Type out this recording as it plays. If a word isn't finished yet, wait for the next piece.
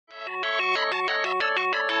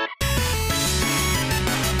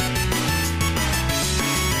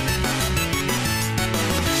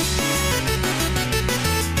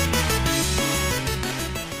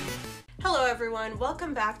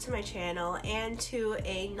welcome back to my channel and to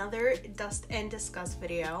another Dust and Discuss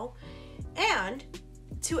video and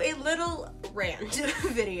to a little rant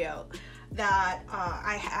video that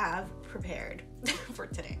I have prepared for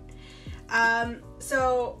today.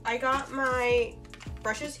 So I got my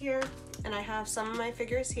brushes here and I have some of my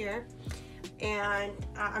figures here, and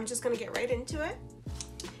I'm just gonna get right into it.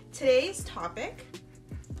 Today's topic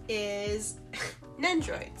is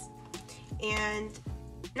Nendoroids, and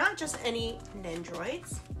not just any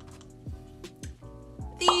Nendoroids,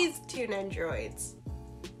 these two Nendoroids.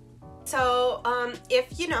 So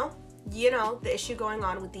if you know the issue going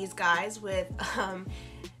on with these guys with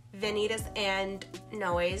Vanitas and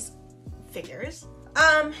Noe's figures.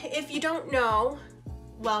 If you don't know,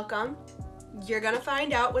 welcome. You're gonna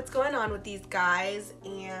find out what's going on with these guys,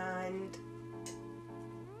 and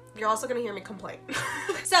you're also gonna hear me complain.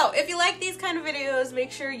 So if you like these kind of videos,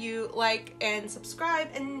 make sure you like and subscribe,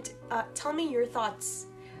 and tell me your thoughts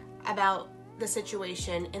about the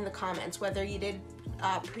situation in the comments, whether you did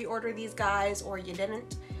pre-order these guys or you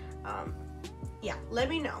didn't. Yeah, let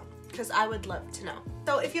me know, because I would love to know.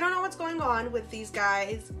 So if you don't know what's going on with these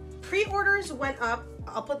guys, pre-orders went up.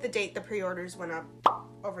 I'll put the date the pre-orders went up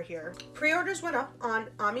over here. Pre-orders went up on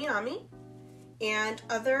Ami and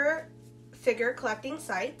other figure collecting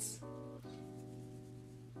sites,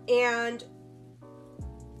 and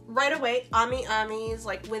right away Ami's,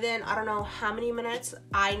 like within I don't know how many minutes.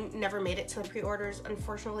 I never made it to the pre-orders,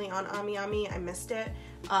 unfortunately, on Ami. I missed it,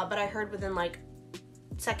 but I heard within like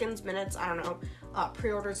seconds, minutes, I don't know,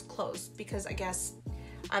 pre-orders closed, because I guess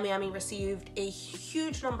Ami received a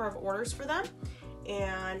huge number of orders for them,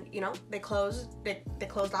 and they closed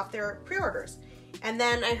off their pre-orders. And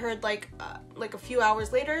then I heard like a few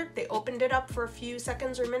hours later, they opened it up for a few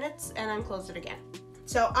seconds or minutes and then closed it again.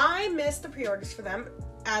 So I missed the pre-orders for them,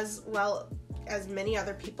 as well as many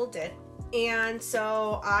other people did. And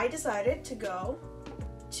so I decided to go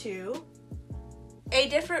to a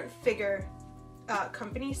different figure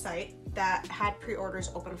company site that had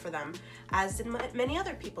pre-orders open for them, as did many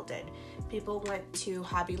other people did. People went to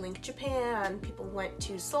Hobby Link Japan, people went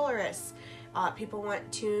to Solaris, people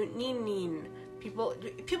went to Nin. People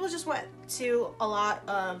just went to a lot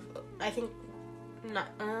of, I think, not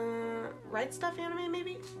Right Stuff Anime,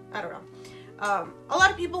 maybe? I don't know. A lot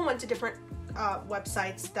of people went to different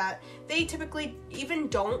websites that they typically even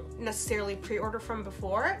don't necessarily pre-order from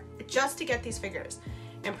before, just to get these figures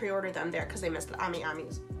and pre-order them there, because they missed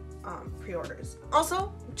Ami's pre-orders.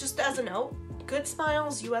 Also, just as a note, Good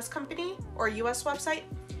Smiles US company or US website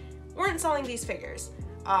weren't selling these figures.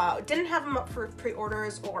 Didn't have them up for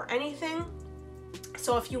pre-orders or anything.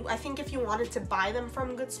 So I think if you wanted to buy them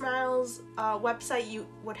from Good Smiles website, you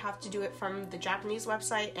would have to do it from the Japanese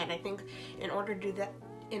website, and I think in order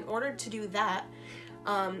to do that,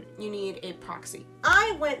 you need a proxy.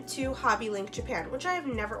 I went to Hobby Link Japan, which I have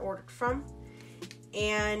never ordered from,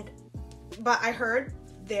 but I heard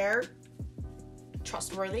they're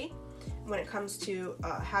trustworthy when it comes to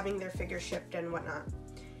having their figures shipped and whatnot.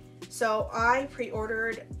 So I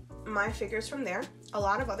pre-ordered my figures from there. A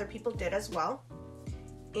lot of other people did as well.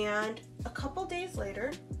 And a couple days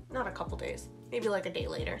later, not a couple days, maybe like a day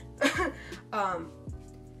later,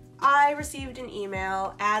 I received an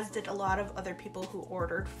email, as did a lot of other people who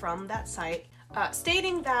ordered from that site,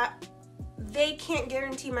 stating that they can't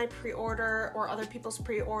guarantee my pre-order or other people's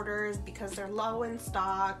pre-orders because they're low in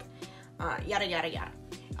stock, yada yada yada.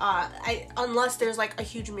 Unless there's like a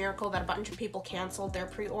huge miracle that a bunch of people canceled their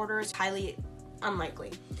pre-orders, highly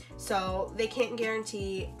unlikely. So they can't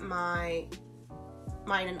guarantee mine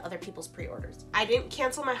and other people's pre-orders. I didn't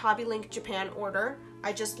cancel my Hobby Link Japan order,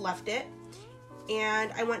 I just left it,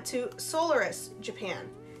 and I went to Solaris Japan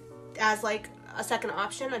as like a second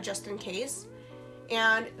option, a just in case,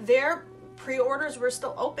 and their pre-orders were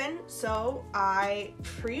still open, so I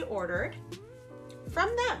pre-ordered from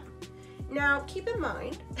them. Now keep in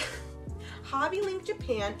mind, Hobby Link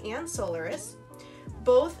Japan and Solaris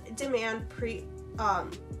both demand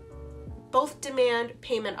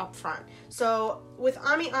payment up front. So with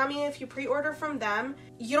Ami, if you pre-order from them,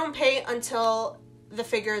 you don't pay until the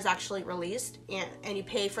figure is actually released, and you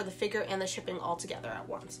pay for the figure and the shipping all together at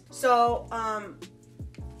once. So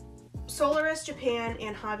Solaris Japan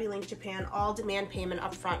and Hobby Link Japan all demand payment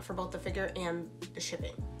up front for both the figure and the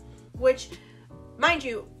shipping, which, mind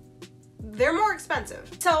you, they're more expensive.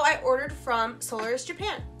 So I ordered from Solaris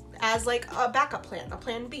Japan as like a backup plan, a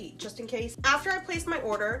plan B, just in case. After I placed my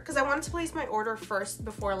order, because I wanted to place my order first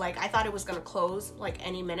before, like, I thought it was gonna close like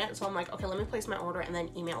any minute, so I'm like, okay, let me place my order and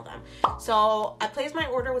then email them. So I placed my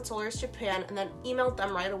order with Solaris Japan and then emailed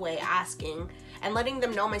them right away, asking and letting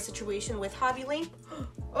them know my situation with Hobby Link.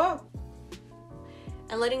 Oh,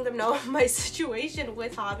 and letting them know my situation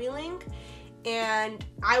with HobbyLink. And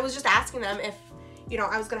I was just asking them if, you know,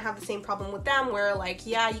 I was gonna have the same problem with them where like,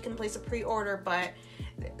 yeah, you can place a pre-order, but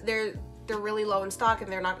they're really low in stock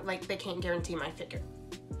and they're not, like, they can't guarantee my figure.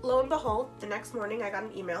 Lo and behold, the next morning I got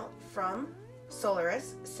an email from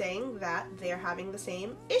Solaris saying that they're having the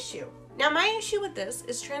same issue. Now my issue with this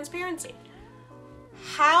is transparency.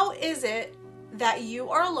 How is it that you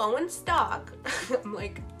are low in stock? I'm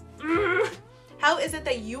like, how is it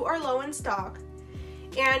that you are low in stock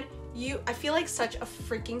and I feel like such a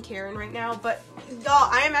freaking Karen right now, but y'all,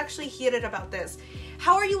 I am actually heated about this.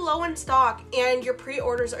 How are you low in stock and your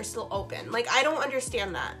pre-orders are still open? Like, I don't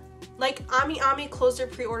understand that. Like, Ami closed their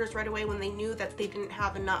pre-orders right away when they knew that they didn't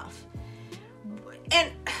have enough.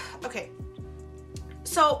 And, okay.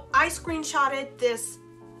 So, I screenshotted this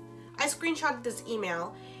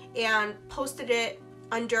email and posted it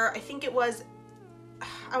under, I think it was,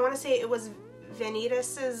 I want to say it was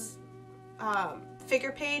Vanitas's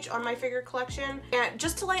figure page on my figure collection, and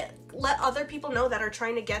just to let other people know that are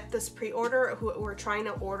trying to get this pre-order, who are trying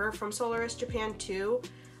to order from Solaris Japan too,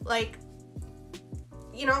 like,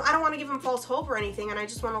 you know, I don't want to give them false hope or anything, and I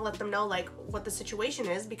just want to let them know like what the situation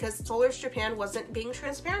is, because Solaris Japan wasn't being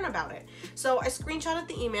transparent about it. So I screenshotted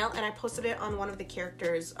the email and I posted it on one of the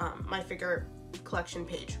characters' my figure collection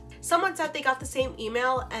page. Someone said they got the same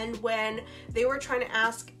email, and when they were trying to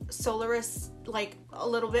ask Solaris like a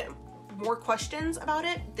little bit more questions about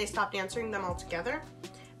it, they stopped answering them altogether.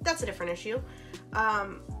 That's a different issue.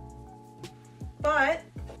 But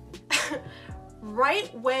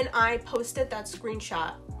right when I posted that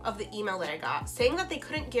screenshot of the email that I got saying that they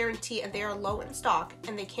couldn't guarantee and they are low in stock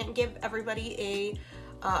and they can't give everybody a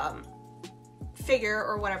figure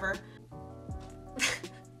or whatever,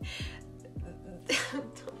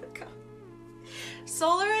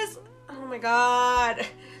 oh my god.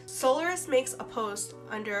 Solaris makes a post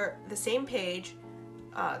under the same page,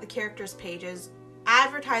 the characters' pages,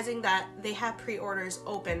 advertising that they have pre-orders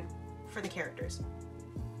open for the characters.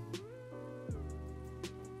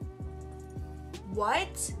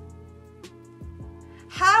 What?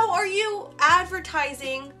 How are you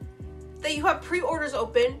advertising that you have pre-orders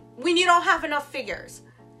open when you don't have enough figures?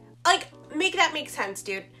 Like, make that make sense,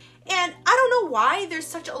 dude. And I don't know why there's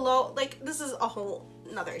such a low, like, this is a whole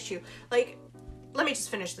another issue. Like, let me just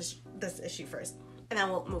finish this issue first, and then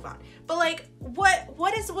we'll move on. But like,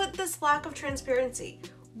 what is with this lack of transparency?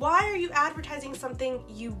 Why are you advertising something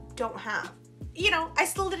you don't have? You know, I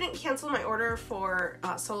still didn't cancel my order for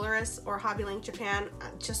Solaris or HobbyLink Japan.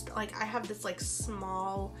 Just like, I have this like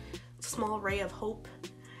small ray of hope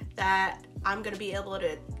that I'm gonna be able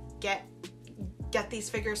to get these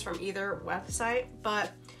figures from either website,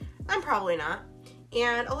 but I'm probably not.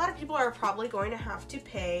 And a lot of people are probably going to have to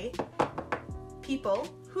pay people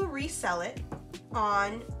who resell it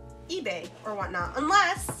on eBay or whatnot,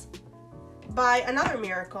 unless by another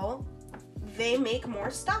miracle they make more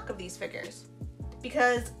stock of these figures.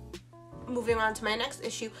 Because moving on to my next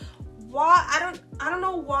issue, why I don't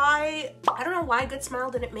know why Good Smile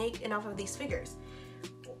didn't make enough of these figures.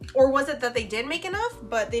 Or was it that they did make enough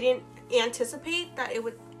but they didn't anticipate that it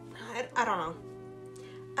would, I don't know.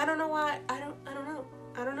 I don't know why. I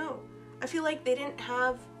don't know. I feel like they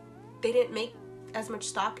didn't make as much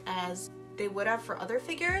stock as they would have for other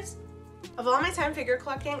figures. Of all my time figure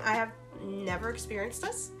collecting, I have never experienced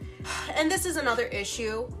this. And this is another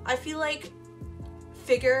issue. I feel like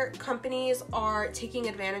figure companies are taking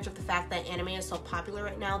advantage of the fact that anime is so popular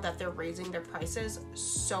right now that they're raising their prices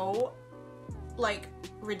so like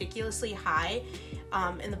ridiculously high,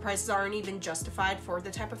 and the prices aren't even justified for the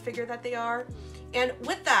type of figure that they are. And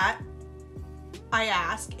with that, I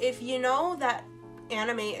ask, if you know that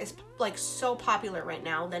anime is like so popular right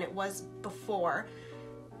now than it was before,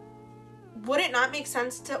 would it not make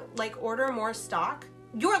sense to like order more stock?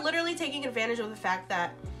 You're literally taking advantage of the fact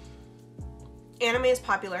that anime is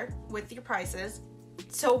popular with your prices,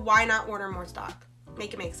 so why not order more stock?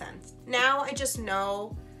 Make it make sense. Now I just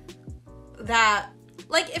know that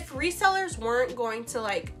like if resellers weren't going to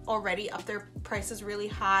like already up their prices really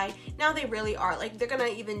high, now they really are. Like they're gonna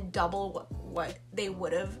even double what they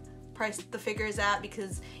would have priced the figures at,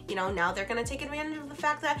 because you know now they're gonna take advantage of the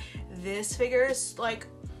fact that this figure is like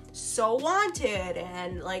so wanted,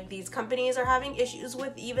 and like these companies are having issues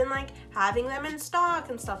with even like having them in stock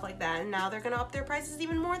and stuff like that, and now they're gonna up their prices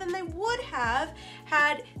even more than they would have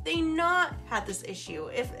had they not had this issue,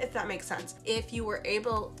 if that makes sense. If you were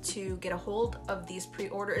able to get a hold of these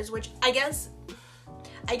pre-orders, which I guess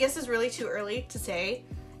is really too early to say,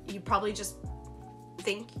 you probably just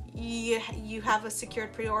think you have a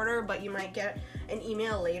secured pre-order, but you might get an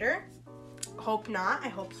email later. Hope not. I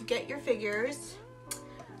hope you get your figures.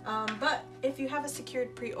 But if you have a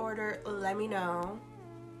secured pre-order, let me know.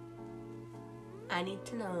 I need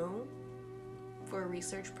to know for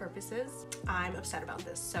research purposes. I'm upset about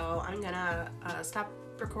this, so I'm gonna stop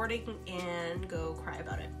recording and go cry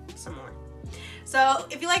about it some more. So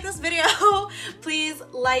if you like this video, please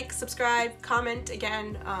like, subscribe, comment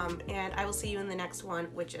again, and I will see you in the next one,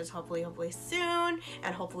 which is hopefully soon,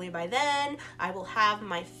 and hopefully by then I will have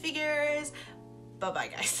my figures. Bye bye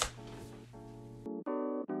guys.